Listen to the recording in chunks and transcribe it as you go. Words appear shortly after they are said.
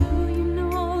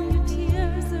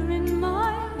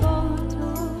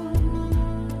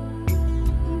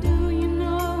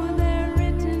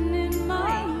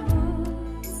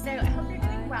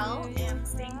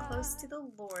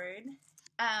Lord.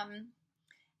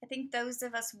 I think those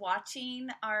of us watching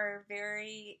are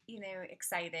very,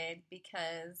 excited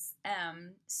because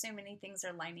so many things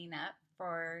are lining up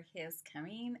for his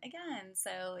coming again.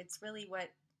 So it's really what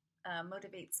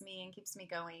motivates me and keeps me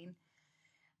going.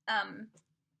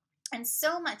 And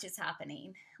so much is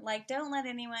happening. Like, don't let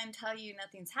anyone tell you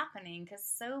nothing's happening, because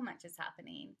so much is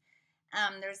happening.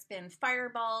 There's been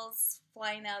fireballs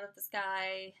flying out of the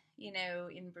sky,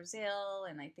 in Brazil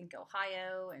and I think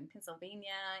Ohio and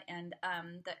Pennsylvania, and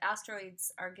the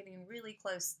asteroids are getting really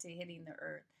close to hitting the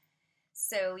Earth.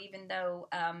 So even though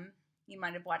you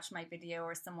might have watched my video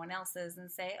or someone else's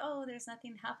and say, oh, there's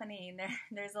nothing happening,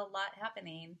 there's a lot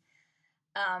happening.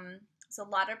 There's a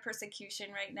lot of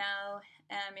persecution right now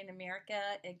in America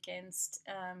against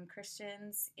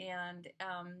Christians, and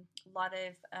a lot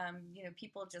of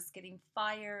people just getting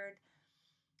fired.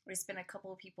 There's been a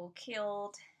couple of people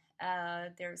killed.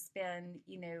 There's been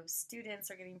students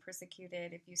are getting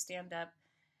persecuted if you stand up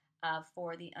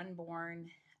for the unborn.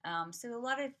 So a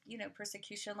lot of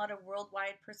persecution, a lot of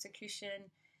worldwide persecution.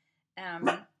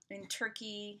 In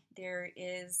Turkey, there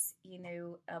is,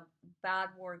 a bad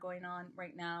war going on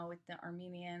right now with the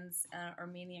Armenians.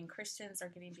 Armenian Christians are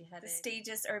getting beheaded. The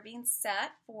stages are being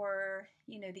set for,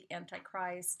 the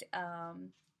Antichrist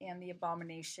and the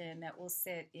abomination that will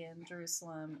sit in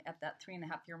Jerusalem at that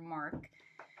 3.5-year mark,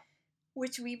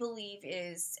 which we believe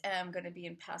is going to be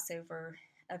in Passover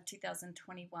of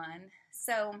 2021.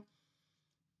 So,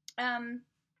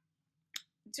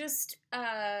 just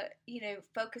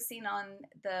focusing on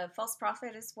the false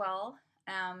prophet as well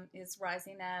is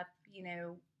rising up.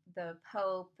 The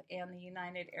Pope and the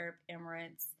United Arab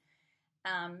Emirates.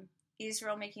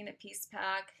 Israel making a peace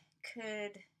pact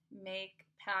could make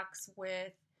pacts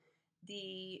with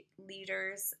the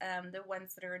leaders, the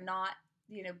ones that are not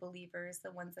believers,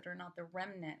 the ones that are not the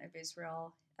remnant of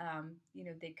Israel.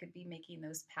 They could be making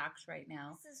those pacts right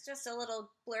now. This is just a little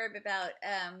blurb about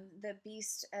the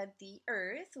beast of the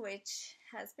earth, which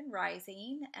has been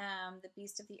rising. The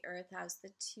beast of the earth has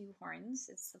the 2 horns.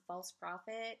 It's the false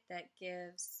prophet that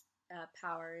gives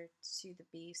power to the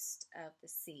beast of the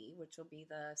sea, which will be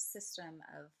the system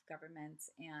of governments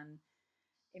and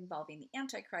involving the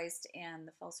Antichrist. And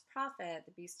the false prophet,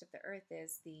 the beast of the earth,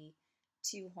 is the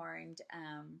 2-horned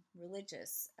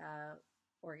religious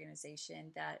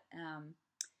organization that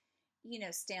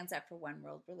stands up for one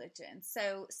world religion.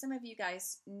 So some of you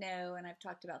guys know, and I've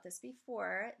talked about this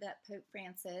before, that Pope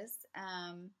Francis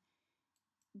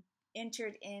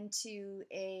entered into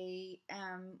a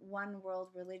one world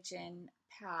religion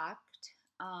pact,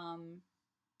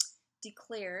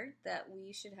 declared that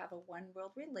we should have a one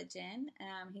world religion.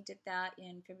 He did that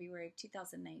in February of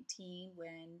 2019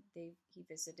 when he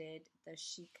visited the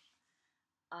Sheikh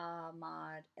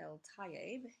Ahmad El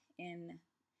Tayeb in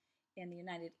the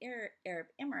United Arab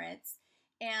Emirates.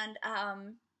 And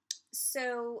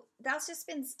so that's just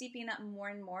been steeping up more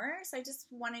and more. So I just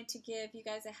wanted to give you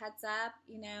guys a heads up.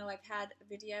 I've had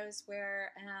videos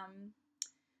where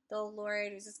the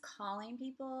Lord is just calling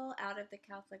people out of the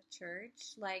Catholic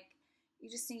Church. Like, you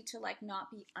just need to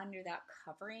not be under that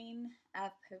covering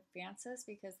of Pope Francis,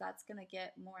 because that's going to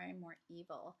get more and more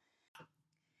evil.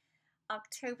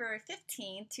 October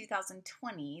 15,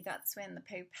 2020, that's when the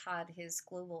Pope had his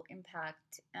Global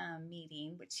Impact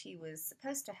meeting, which he was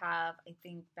supposed to have, I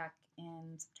think, back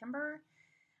in September,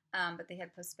 but they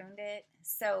had postponed it.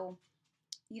 So,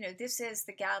 this is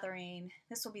the gathering.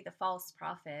 This will be the false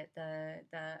prophet, the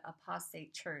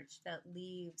apostate church that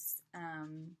leaves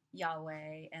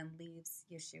Yahweh and leaves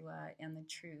Yeshua and the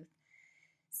truth.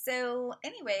 So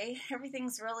anyway,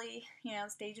 everything's really,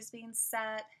 stage is being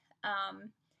set.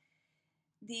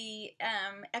 The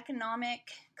economic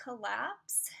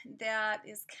collapse that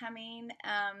is coming.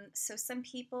 So some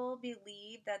people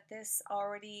believe that this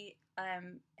already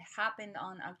happened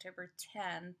on October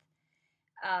 10th,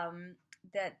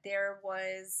 that there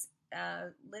was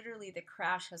literally the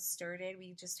crash has started.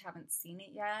 We just haven't seen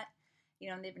it yet.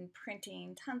 They've been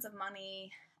printing tons of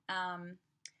money.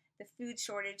 The food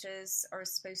shortages are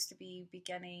supposed to be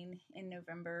beginning in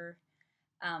November.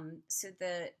 So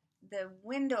the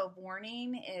window of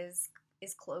warning is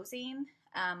closing.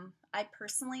 I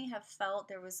personally have felt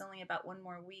there was only about one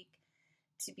more week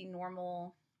to be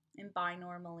normal and buy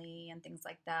normally and things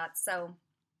like that. So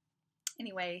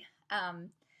anyway,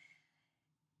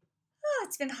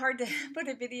 it's been hard to put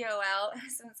a video out.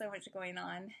 There's been so much going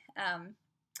on.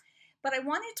 But I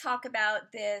want to talk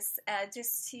about this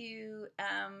just to,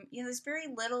 there's very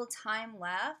little time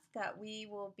left that we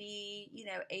will be,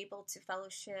 able to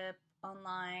fellowship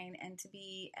online and to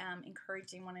be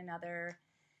encouraging one another.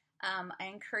 I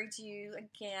encourage you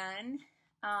again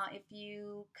if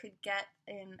you could get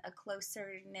in a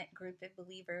closer knit group of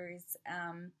believers,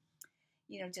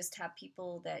 just have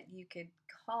people that you could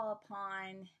call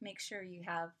upon. Make sure you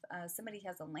have somebody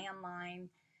has a landline.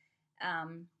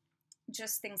 Um,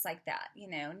 just things like that.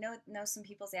 Know some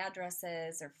people's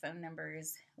addresses or phone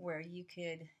numbers where you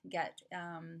could get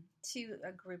to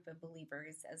a group of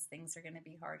believers as things are going to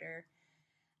be harder.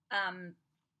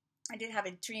 I did have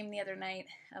a dream the other night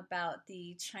about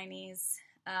the Chinese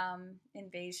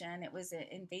invasion. It was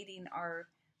invading our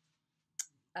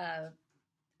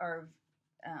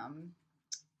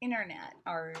internet,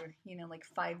 our like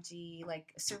 5G,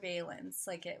 like surveillance.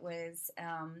 Like it was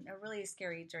a really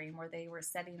scary dream where they were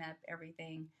setting up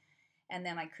everything, and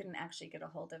then I couldn't actually get a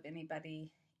hold of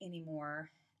anybody anymore.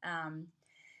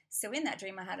 So in that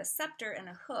dream, I had a scepter and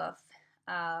a hoof.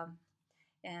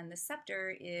 And the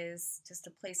scepter is just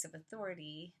a place of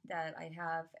authority that I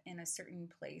have in a certain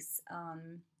place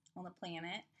on the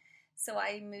planet. So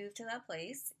I moved to that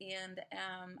place, and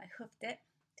I hoofed it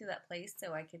to that place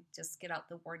so I could just get out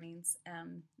the warnings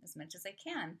as much as I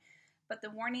can. But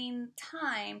the warning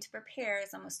time to prepare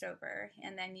is almost over,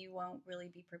 and then you won't really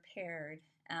be prepared,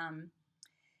 and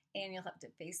you'll have to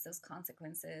face those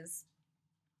consequences,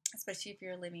 especially if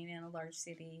you're living in a large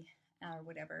city or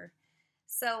whatever.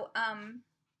 So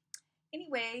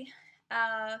anyway,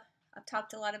 I've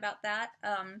talked a lot about that.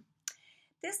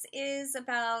 This is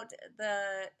about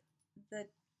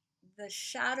the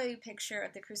shadow picture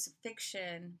of the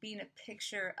crucifixion being a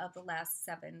picture of the last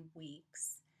 7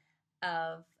 weeks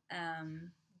of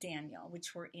Daniel,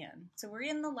 which we're in. So we're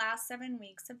in the last 7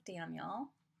 weeks of Daniel,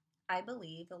 I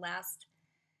believe, the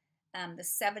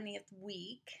 70th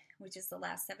week, which is the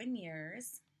last 7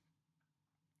 years.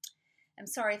 I'm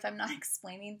sorry if I'm not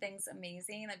explaining things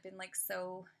amazing. I've been like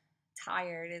so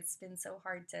tired. It's been so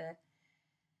hard to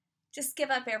just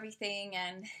give up everything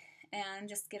and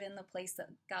just get in the place that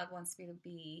God wants me to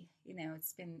be.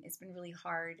 It's been really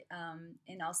hard,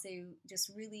 and also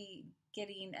just really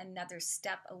getting another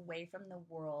step away from the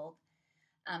world,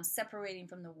 separating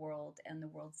from the world and the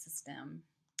world system,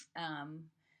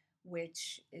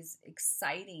 which is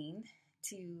exciting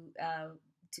to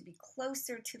be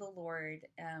closer to the Lord.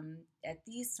 At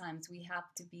these times, we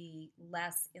have to be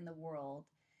less in the world.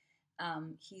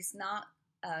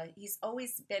 He's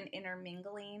always been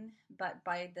intermingling, but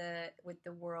with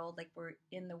the world, like we're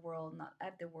in the world, not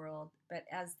of the world. But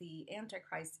as the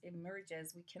Antichrist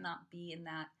emerges, we cannot be in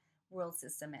that world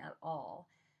system at all.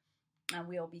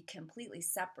 We'll be completely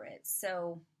separate.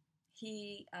 So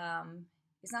he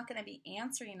is not going to be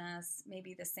answering us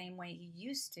maybe the same way he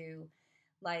used to,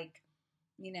 like,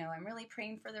 I'm really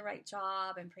praying for the right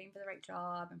job and praying for the right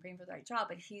job and praying for the right job.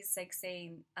 But he's like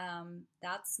saying,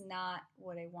 that's not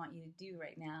what I want you to do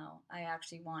right now. I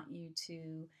actually want you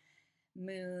to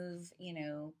move,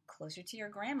 closer to your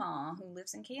grandma who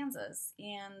lives in Kansas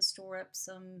and store up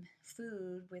some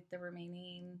food with the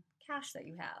remaining cash that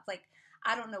you have. Like,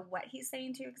 I don't know what he's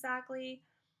saying to you exactly,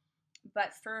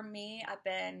 but for me,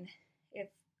 if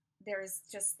there's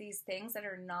just these things that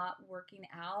are not working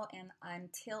out, and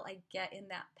until I get in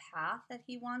that path that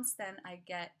he wants, then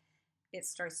it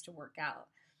starts to work out.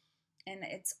 And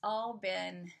it's all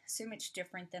been so much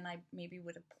different than I maybe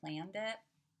would have planned it.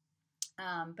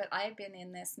 But I've been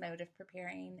in this mode of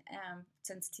preparing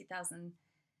since 2000,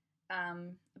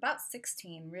 about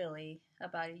 16, really,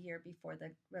 about a year before the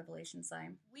Revelation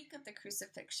sign. Week of the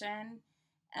crucifixion,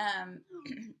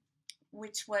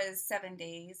 which was 7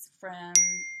 days from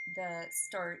the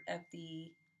start of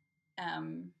the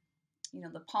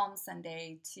Palm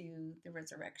Sunday to the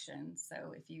resurrection.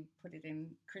 So if you put it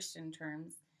in Christian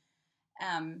terms,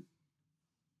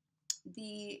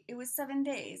 it was 7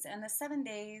 days, and the 7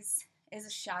 days is a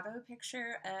shadow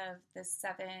picture of the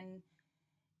 7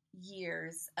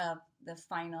 years of the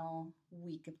final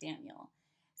week of Daniel.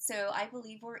 So I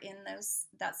believe we're in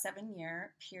that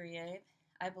 7-year period.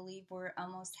 I believe we're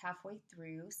almost halfway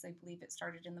through. So I believe it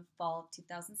started in the fall of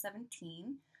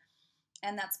 2017.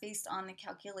 And that's based on the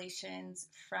calculations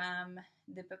from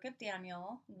the book of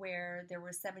Daniel, where there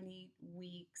were 70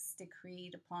 weeks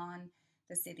decreed upon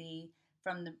the city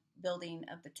from the building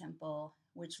of the temple,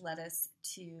 which led us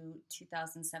to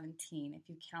 2017, if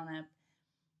you count up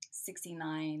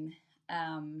 69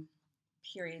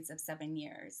 periods of 7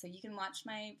 years. So you can watch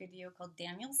my video called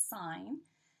Daniel's Sign.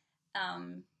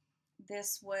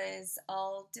 This was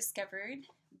all discovered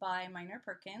by Minor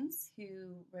Perkins,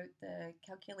 who wrote the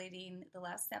Calculating the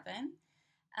Last 7.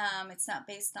 It's not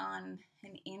based on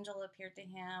an angel appeared to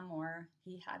him, or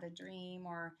he had a dream,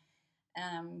 or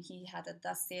he had a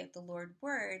thus saith the Lord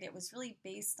word. It was really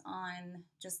based on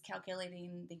just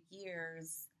calculating the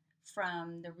years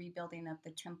from the rebuilding of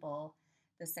the temple,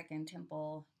 the second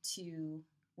temple, to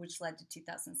which led to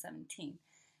 2017.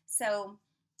 So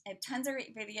I have tons of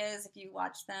great videos if you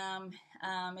watch them.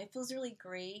 It feels really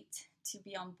great to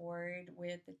be on board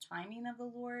with the timing of the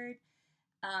Lord.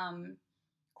 Of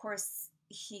course,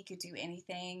 he could do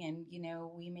anything, and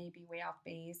we may be way off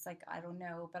base, like I don't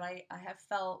know, but I have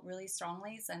felt really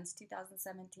strongly since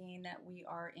 2017 that we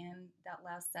are in that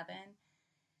last seven,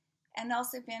 and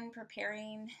also been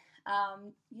preparing,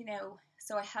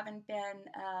 so I haven't been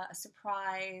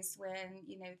surprised when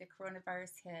the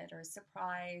coronavirus hit, or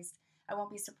surprised. I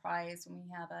won't be surprised when we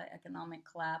have an economic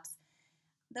collapse.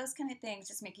 Those kind of things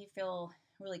just make you feel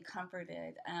really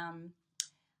comforted.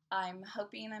 I'm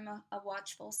hoping I'm a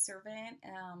watchful servant.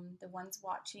 The ones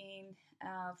watching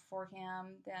for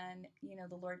him, then,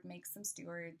 the Lord makes them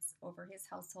stewards over his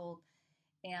household,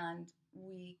 and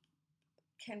we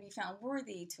can be found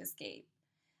worthy to escape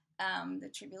the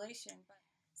tribulation.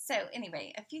 So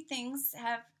anyway, a few things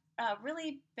have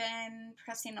really been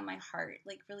pressing on my heart,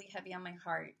 like really heavy on my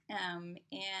heart. And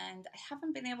I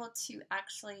haven't been able to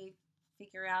actually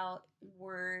figure out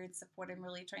words of what I'm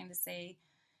really trying to say.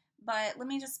 But let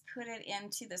me just put it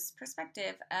into this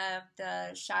perspective of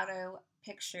the shadow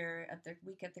picture of the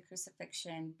week of the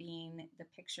crucifixion being the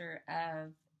picture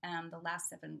of the last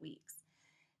 7 weeks.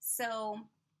 So,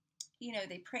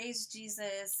 they praised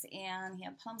Jesus, and he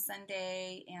had Palm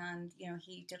Sunday, and,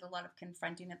 he did a lot of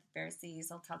confronting of the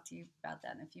Pharisees. I'll talk to you about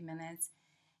that in a few minutes.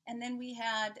 And then we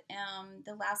had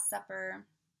the Last Supper,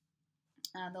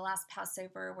 the last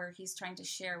Passover, where he's trying to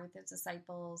share with his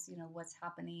disciples, what's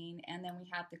happening. And then we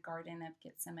have the Garden of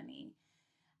Gethsemane,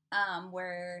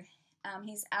 where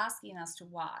he's asking us to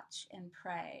watch and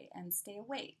pray and stay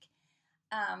awake.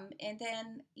 And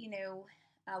then,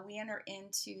 we enter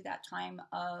into that time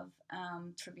of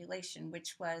tribulation,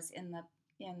 which was in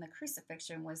the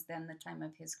crucifixion, was then the time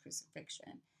of his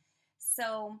crucifixion.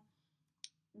 So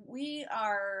we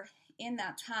are in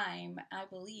that time, I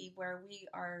believe, where we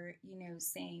are,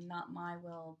 saying, not my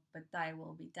will, but thy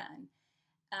will be done.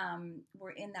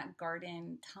 We're in that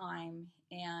garden time,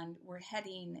 and we're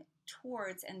heading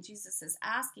towards, and Jesus is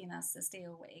asking us to stay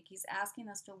awake. He's asking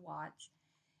us to watch,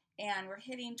 and we're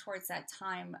heading towards that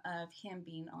time of him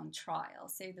being on trial.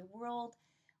 So the world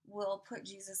will put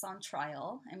Jesus on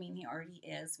trial. I mean, he already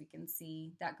is. We can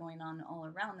see that going on all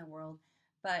around the world,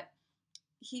 but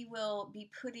he will be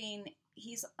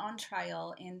he's on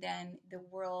trial, and then the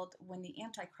world, when the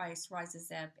Antichrist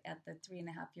rises up at the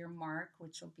 3.5-year mark,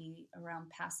 which will be around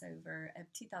Passover of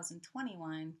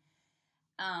 2021,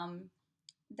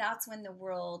 that's when the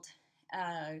world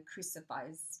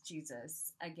crucifies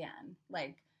Jesus again.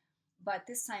 But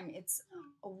this time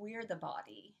we're the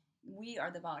body. We are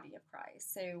the body of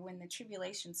Christ. So when the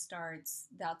tribulation starts,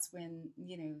 that's when,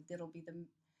 it'll be the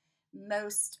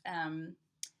most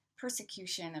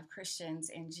persecution of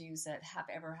Christians and Jews that have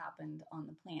ever happened on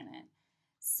the planet.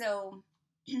 So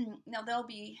now there'll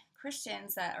be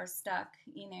Christians that are stuck,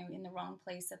 in the wrong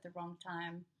place at the wrong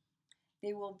time.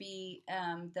 They will be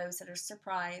those that are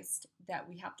surprised that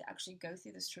we have to actually go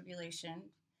through this tribulation.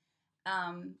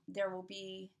 There will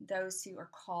be those who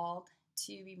are called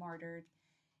to be martyred,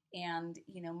 and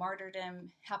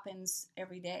martyrdom happens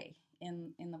every day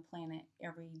in the planet,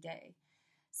 every day.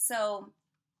 So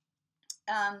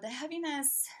the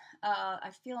heaviness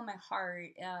I feel in my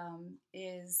heart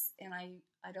is, and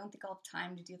I don't think I'll have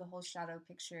time to do the whole shadow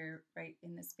picture right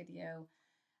in this video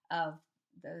of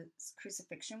the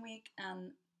crucifixion week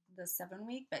and the 7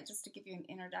 week, but just to give you an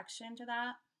introduction to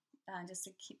that, just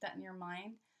to keep that in your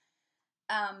mind.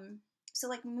 So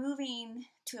moving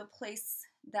to a place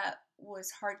that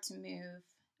was hard to move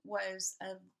was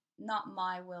not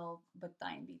my will, but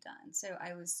thine be done. So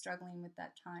I was struggling with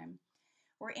that time.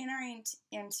 We're entering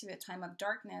into a time of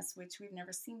darkness, which we've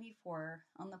never seen before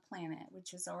on the planet,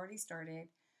 which has already started,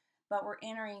 but we're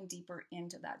entering deeper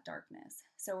into that darkness.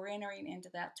 So we're entering into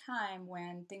that time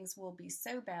when things will be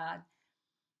so bad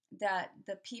that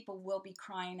the people will be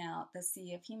crying out, the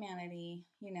sea of humanity,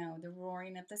 the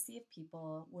roaring of the sea of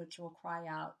people, which will cry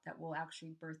out, that will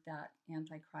actually birth that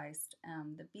Antichrist,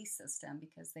 the beast system,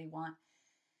 because they want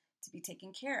to be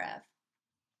taken care of.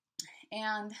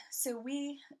 And so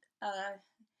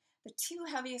the two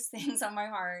heaviest things on my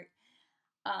heart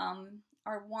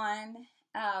are, one,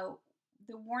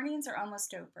 the warnings are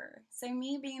almost over. So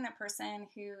me being a person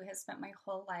who has spent my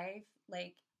whole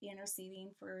life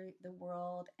interceding for the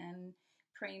world and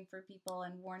praying for people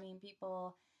and warning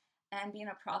people, and being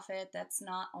a prophet that's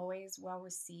not always well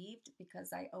received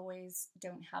because I always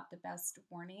don't have the best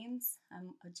warnings.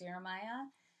 I'm a Jeremiah.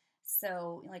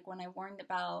 So when I warned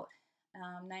about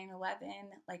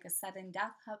 9/11, like a sudden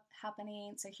death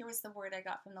happening. So here was the word I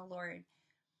got from the Lord.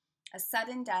 A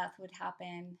sudden death would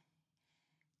happen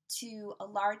to a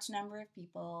large number of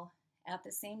people at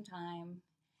the same time,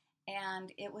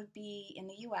 and it would be in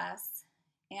the US,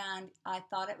 and I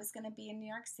thought it was going to be in New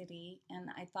York City, and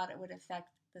I thought it would affect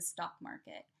the stock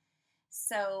market.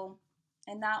 So,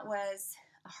 and that was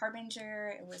a harbinger,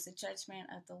 it was a judgment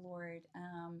of the Lord.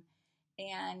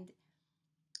 And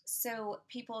so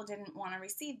people didn't want to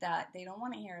receive that. They don't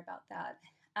want to hear about that.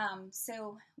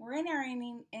 So we're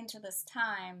entering into this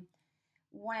time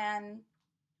when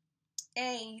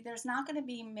there's not going to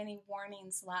be many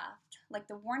warnings left. Like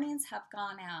the warnings have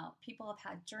gone out. People have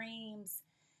had dreams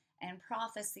and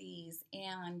prophecies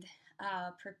and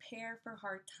prepare for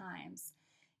hard times.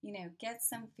 You know, get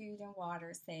some food and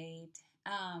water saved.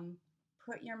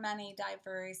 Put your money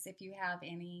diverse if you have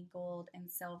any gold and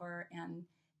silver and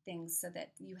things so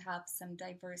that you have some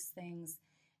diverse things.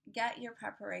 Get your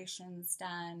preparations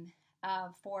done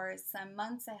for some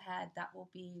months ahead that will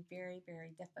be very,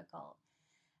 very difficult.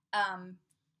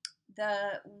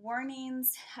 The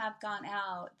warnings have gone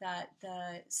out that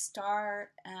the star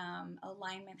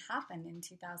alignment happened in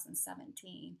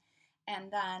 2017.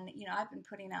 And then, you know, I've been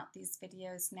putting out these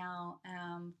videos now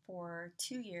for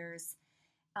 2 years,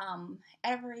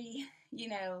 every, you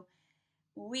know,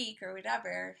 week or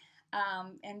whatever.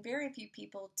 And very few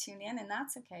people tune in, and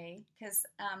that's okay, because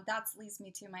that leads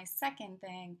me to my second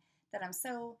thing that I'm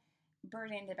so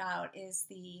burdened about is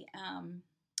the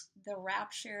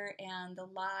rapture and the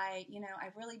lie. You know,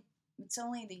 it's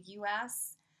only the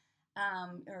U.S.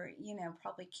 Or, you know,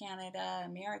 probably Canada,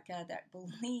 America that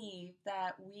believe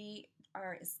that we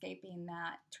are escaping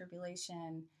that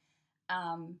tribulation.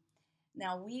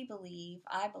 Now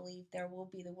I believe there will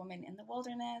be the woman in the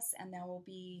wilderness, and there will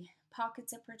be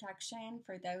pockets of protection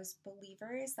for those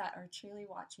believers that are truly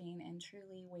watching and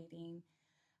truly waiting.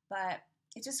 But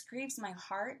it just grieves my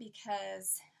heart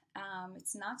because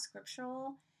it's not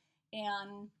scriptural.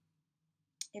 And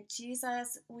if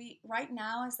Jesus, right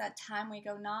now is that time we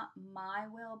go, not my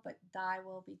will, but thy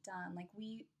will be done. Like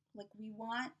we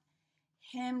want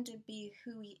him to be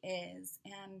who he is,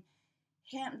 and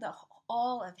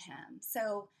all of him.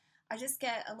 So I just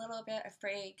get a little bit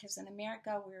afraid because in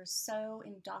America we're so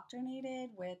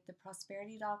indoctrinated with the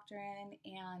prosperity doctrine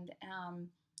and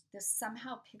this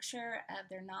somehow picture of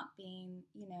there not being,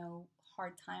 you know,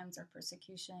 hard times or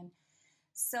persecution.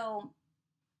 So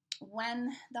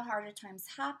when the harder times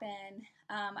happen,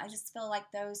 I just feel like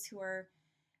those who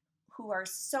are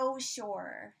so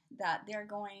sure that they're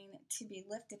going to be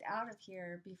lifted out of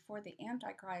here before the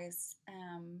Antichrist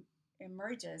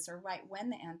emerges, or right when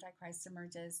the Antichrist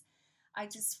emerges, I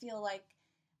just feel like,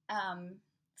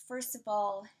 first of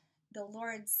all, the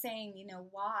Lord's saying, you know,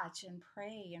 watch and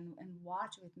pray and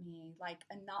watch with me. Like,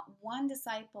 and not one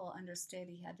disciple understood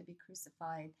he had to be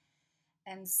crucified.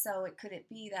 And so could it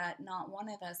be that not one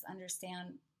of us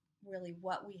understand really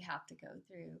what we have to go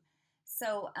through?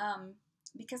 So,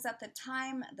 because at the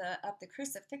time of the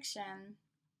crucifixion,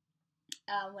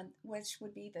 which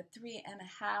would be the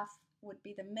 3.5, would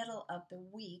be the middle of the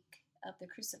week of the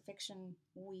crucifixion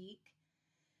week,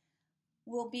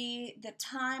 will be the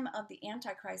time of the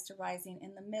Antichrist arising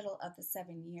in the middle of the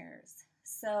 7 years.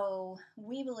 So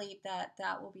we believe that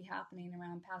that will be happening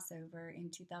around Passover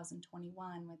in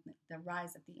 2021 with the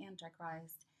rise of the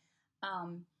Antichrist.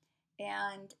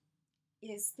 And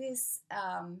is this,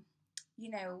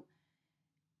 you know,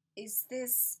 is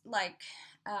this like,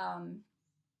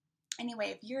 anyway,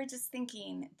 if you're just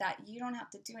thinking that you don't have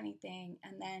to do anything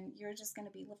and then you're just going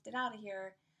to be lifted out of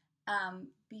here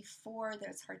before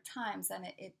there's hard times, then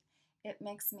it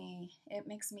makes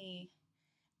me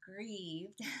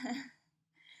grieved.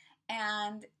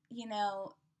 And, you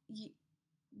know,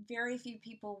 very few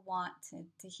people want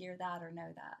to hear that or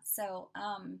know that. So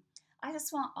I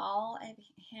just want all of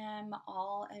him,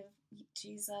 all of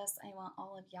Jesus. I want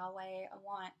all of Yahweh.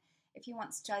 If he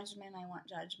wants judgment, I want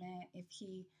judgment. If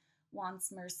he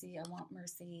wants mercy, I want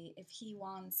mercy. If he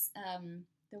wants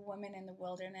the woman in the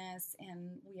wilderness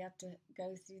and we have to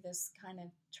go through this kind of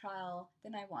trial,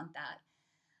 then I want that.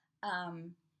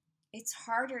 It's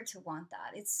harder to want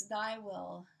that. It's thy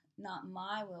will, not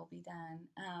my will be done.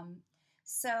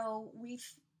 So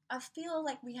I feel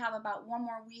like we have about one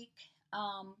more week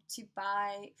to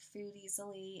buy food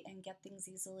easily and get things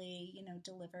easily, you know,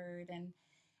 delivered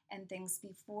and things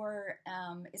before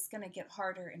it's going to get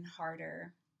harder and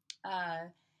harder.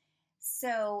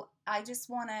 So I just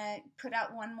want to put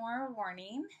out one more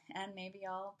warning, and maybe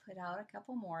I'll put out a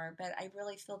couple more, but I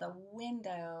really feel the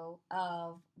window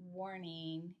of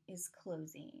warning is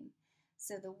closing.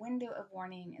 So the window of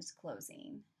warning is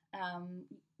closing. Um,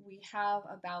 we have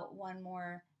about one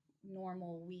more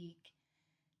normal week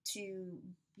to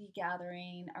be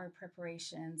gathering our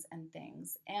preparations and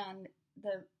things. And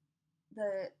the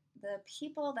the the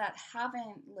people that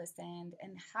haven't listened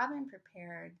and haven't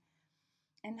prepared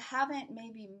and haven't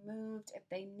maybe moved if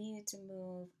they needed to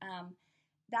move,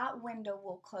 that window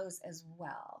will close as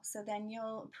well. So then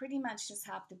you'll pretty much just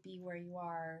have to be where you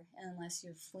are unless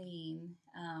you're fleeing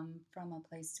from a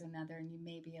place to another, and you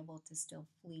may be able to still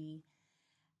flee.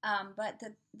 But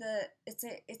it's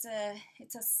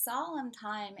a solemn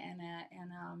time, and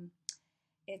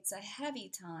it's a heavy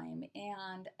time,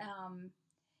 and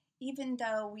even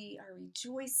though we are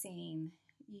rejoicing,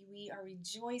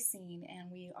 and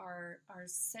we are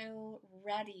so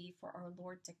ready for our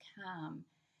Lord to come.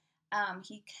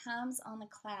 He comes on the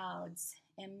clouds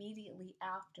immediately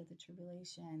after the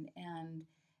tribulation, and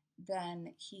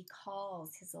then he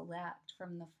calls his elect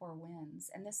from the four winds,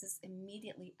 and this is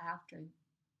immediately after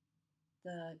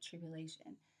the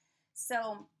tribulation.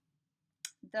 So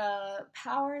the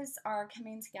powers are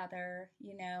coming together.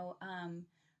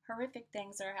 Horrific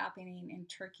things are happening in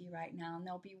Turkey right now, and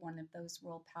they'll be one of those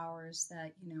world powers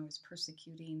that is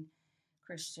persecuting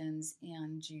Christians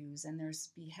and Jews, and there's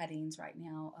beheadings right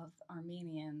now of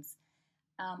Armenians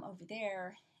over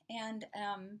there. And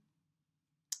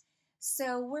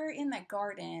so we're in the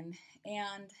garden,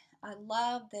 and I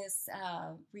love this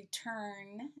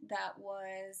return that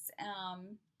was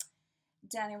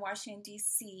done in Washington,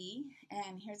 D.C.,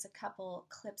 and here's a couple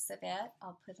clips of it.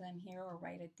 I'll put them here or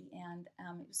right at the end.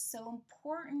 It was so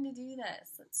important to do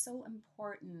this. It's so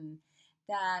important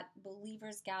that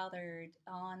believers gathered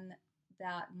on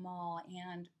that mall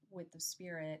and with the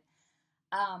Spirit.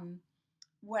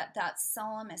 What that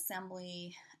solemn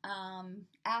assembly,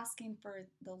 asking for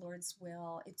the Lord's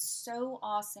will. It's so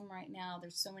awesome right now.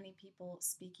 There's so many people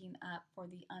speaking up for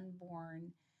the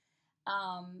unborn.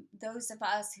 Those of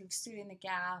us who've stood in the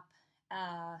gap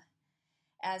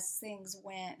as things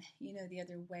went, the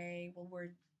other way, well,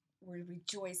 we're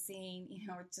rejoicing.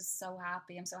 We're just so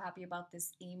happy. I'm so happy about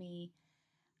this Amy,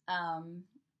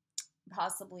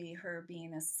 possibly her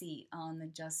being a seat on the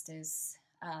Justice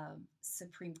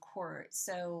Supreme Court.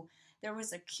 So there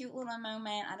was a cute little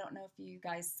moment. I don't know if you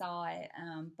guys saw it,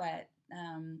 but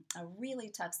a really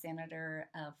tough senator,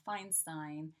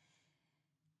 Feinstein.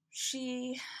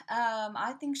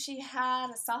 I think she had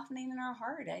a softening in her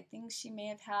heart. I think she may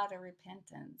have had a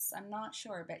repentance. I'm not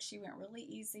sure, but she went really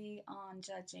easy on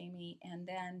Judge Amy, and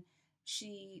then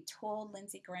she told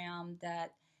Lindsey Graham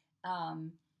that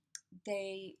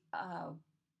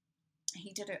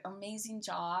he did an amazing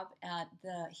job at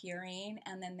the hearing,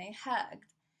 and then they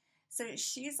hugged. So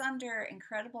she's under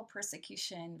incredible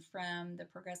persecution from the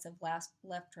progressive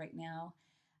left right now.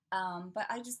 But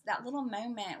that little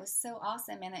moment was so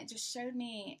awesome, and it just showed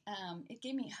me, it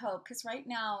gave me hope, because right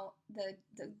now the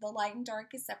light and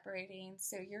dark is separating,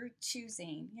 so you're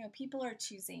choosing, people are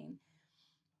choosing,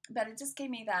 but it just gave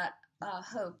me that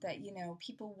hope that,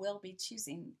 people will be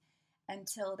choosing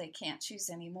until they can't choose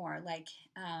anymore,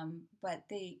 but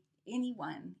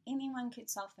anyone could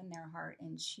soften their heart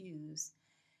and choose.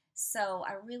 So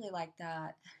I really like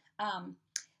that.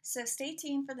 So stay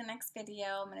tuned for the next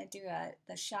video. I'm going to do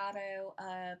the shadow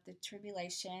of the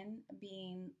tribulation,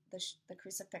 being the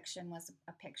crucifixion was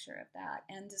a picture of that,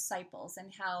 and disciples,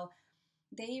 and how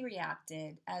they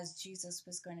reacted as Jesus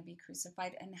was going to be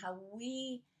crucified, and how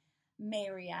we may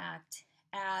react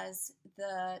as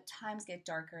the times get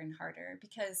darker and harder,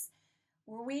 because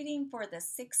we're waiting for the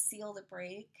sixth seal to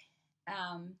break.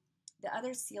 The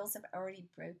other seals have already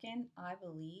broken, I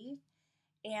believe,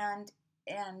 and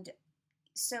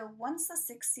so once the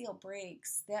sixth seal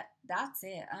breaks, that's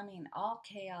it. I mean, all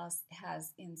chaos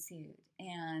has ensued,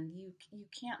 and you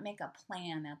can't make a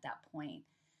plan at that point.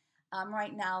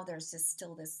 Right now, there's just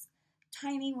still this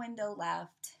tiny window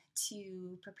left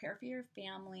to prepare for your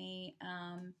family,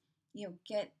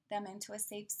 get them into a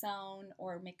safe zone,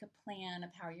 or make a plan of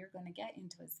how you're going to get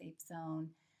into a safe zone,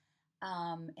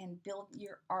 and build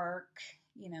your ark.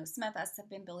 Some of us have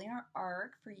been building our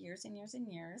ark for years and years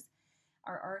and years.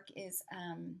 Our ark is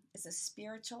a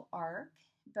spiritual ark,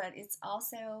 but it's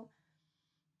also,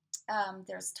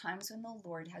 there's times when the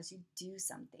Lord has you do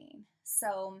something.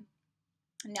 So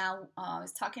now I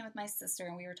was talking with my sister,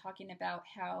 and we were talking about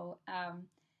how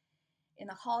in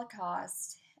the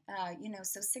Holocaust,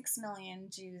 so 6 million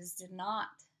Jews did not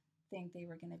think they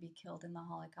were going to be killed in the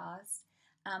Holocaust.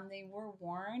 They were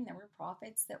warned. There were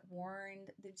prophets that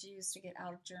warned the Jews to get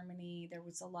out of Germany. There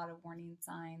was a lot of warning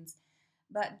signs.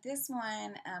 But this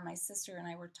one, my sister and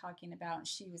I were talking about, and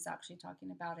she was actually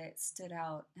talking about it, stood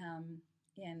out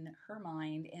in her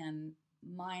mind, and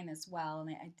mine as well,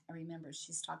 and I remember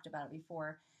she's talked about it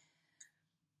before.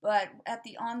 But at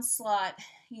the onslaught,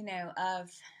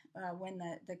 of when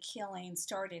the killing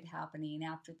started happening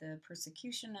after the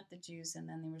persecution of the Jews, and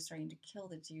then they were starting to kill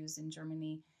the Jews in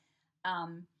Germany,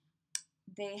 um,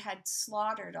 they had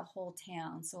slaughtered a whole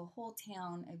town. So a whole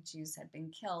town of Jews had been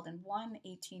killed. And one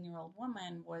 18-year-old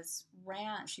woman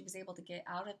ran. She was able to get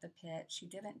out of the pit. She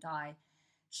didn't die.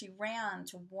 She ran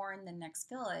to warn the next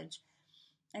village.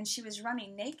 And she was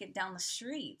running naked down the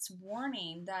streets,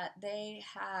 warning that they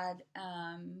had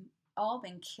all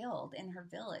been killed in her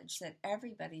village, that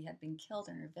everybody had been killed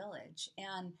in her village.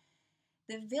 And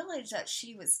the village that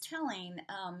she was telling,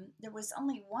 there was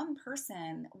only one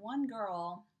person, one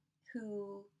girl,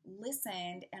 who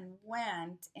listened and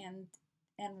went and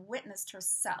witnessed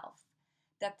herself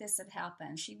that this had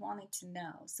happened. She wanted to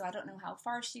know. So I don't know how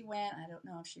far she went. I don't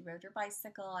know if she rode her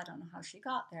bicycle. I don't know how she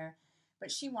got there,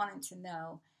 but she wanted to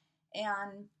know.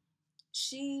 And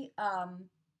she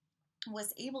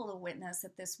was able to witness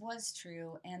that this was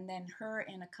true. And then her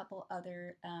and a couple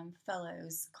other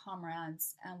fellows,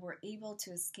 comrades, were able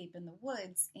to escape in the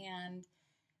woods. And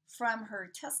from her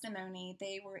testimony,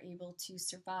 they were able to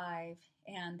survive,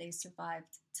 and they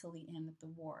survived till the end of the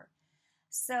war.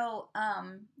 So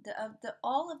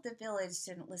all of the village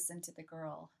didn't listen to the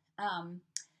girl.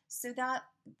 So that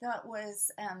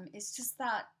was it's just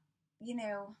that, we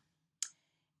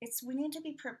need to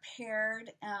be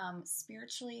prepared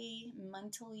spiritually,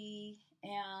 mentally,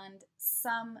 and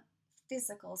some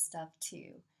physical stuff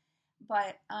too.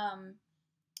 But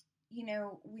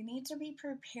we need to be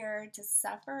prepared to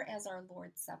suffer as our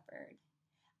Lord suffered.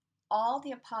 All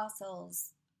the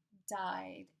apostles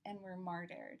died and were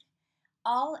martyred.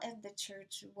 All of the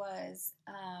church was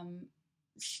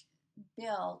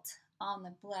built on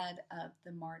the blood of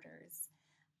the martyrs.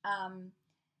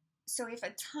 So if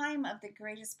a time of the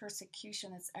greatest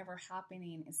persecution that's ever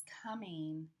happening is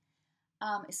coming,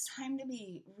 it's time to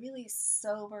be really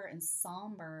sober and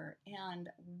somber and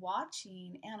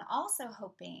watching, and also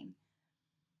hoping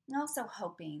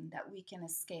that we can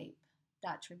escape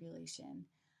that tribulation.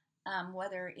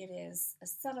 Whether it is a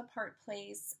set apart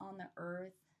place on the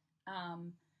earth,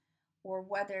 or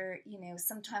whether,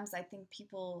 sometimes I think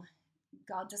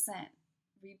God doesn't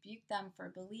rebuke them for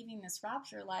believing this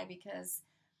rapture lie, because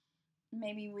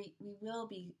maybe we will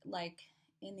be like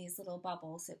in these little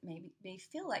bubbles. It may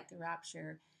feel like the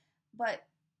rapture, but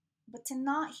to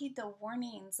not heed the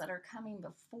warnings that are coming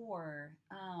before.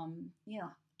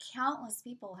 Countless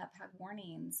people have had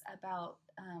warnings about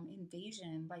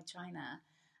invasion by China.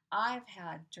 I've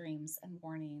had dreams and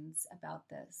warnings about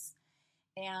this,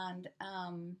 and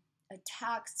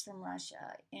attacks from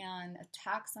Russia and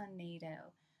attacks on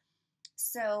NATO.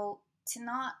 So to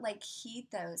not heed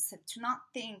those, to not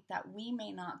think that we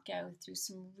may not go through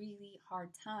some really hard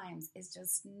times is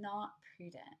just not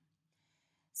prudent.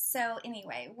 So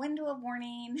anyway, window of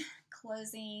warning,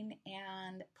 closing,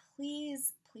 and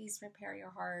please prepare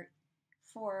your heart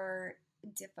for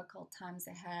difficult times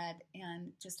ahead,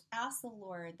 and just ask the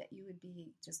Lord that you would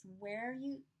be just where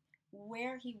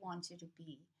He wants you to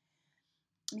be.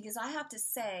 Because I have to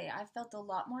say, I felt a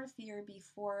lot more fear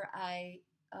before I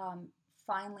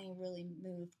finally really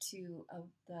moved to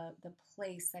the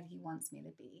place that He wants me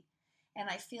to be. And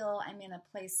I feel I'm in a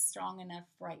place strong enough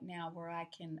right now where I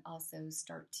can also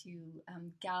start to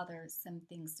gather some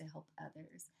things to help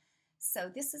others. So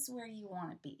this is where you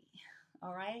want to be,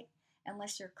 all right?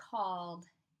 Unless you're called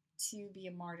to be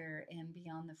a martyr and be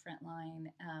on the front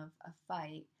line of a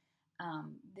fight,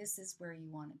 this is where you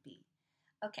want to be.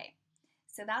 Okay,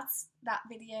 so that's that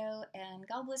video, and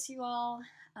God bless you all.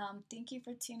 Thank you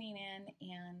for tuning in,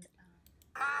 and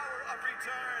power of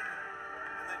return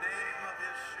in the name of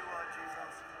Yeshua,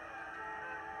 Jesus.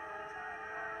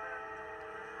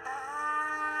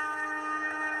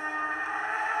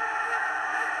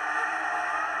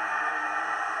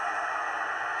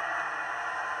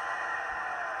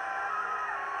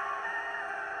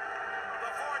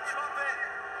 The fourth trumpet,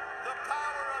 the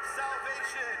power of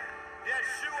salvation,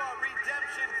 Yeshua,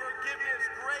 redemption, forgiveness,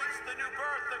 grace, the new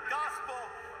birth, the gospel,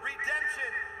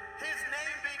 redemption, His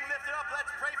name being lifted up. Let's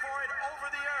pray for it over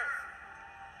the earth.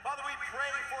 Father, we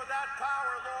pray for that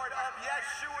power, Lord, of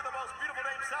Yeshua, the most beautiful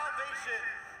name, salvation,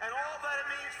 and all that it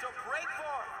means to break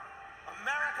forth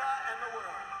America and the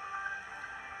world.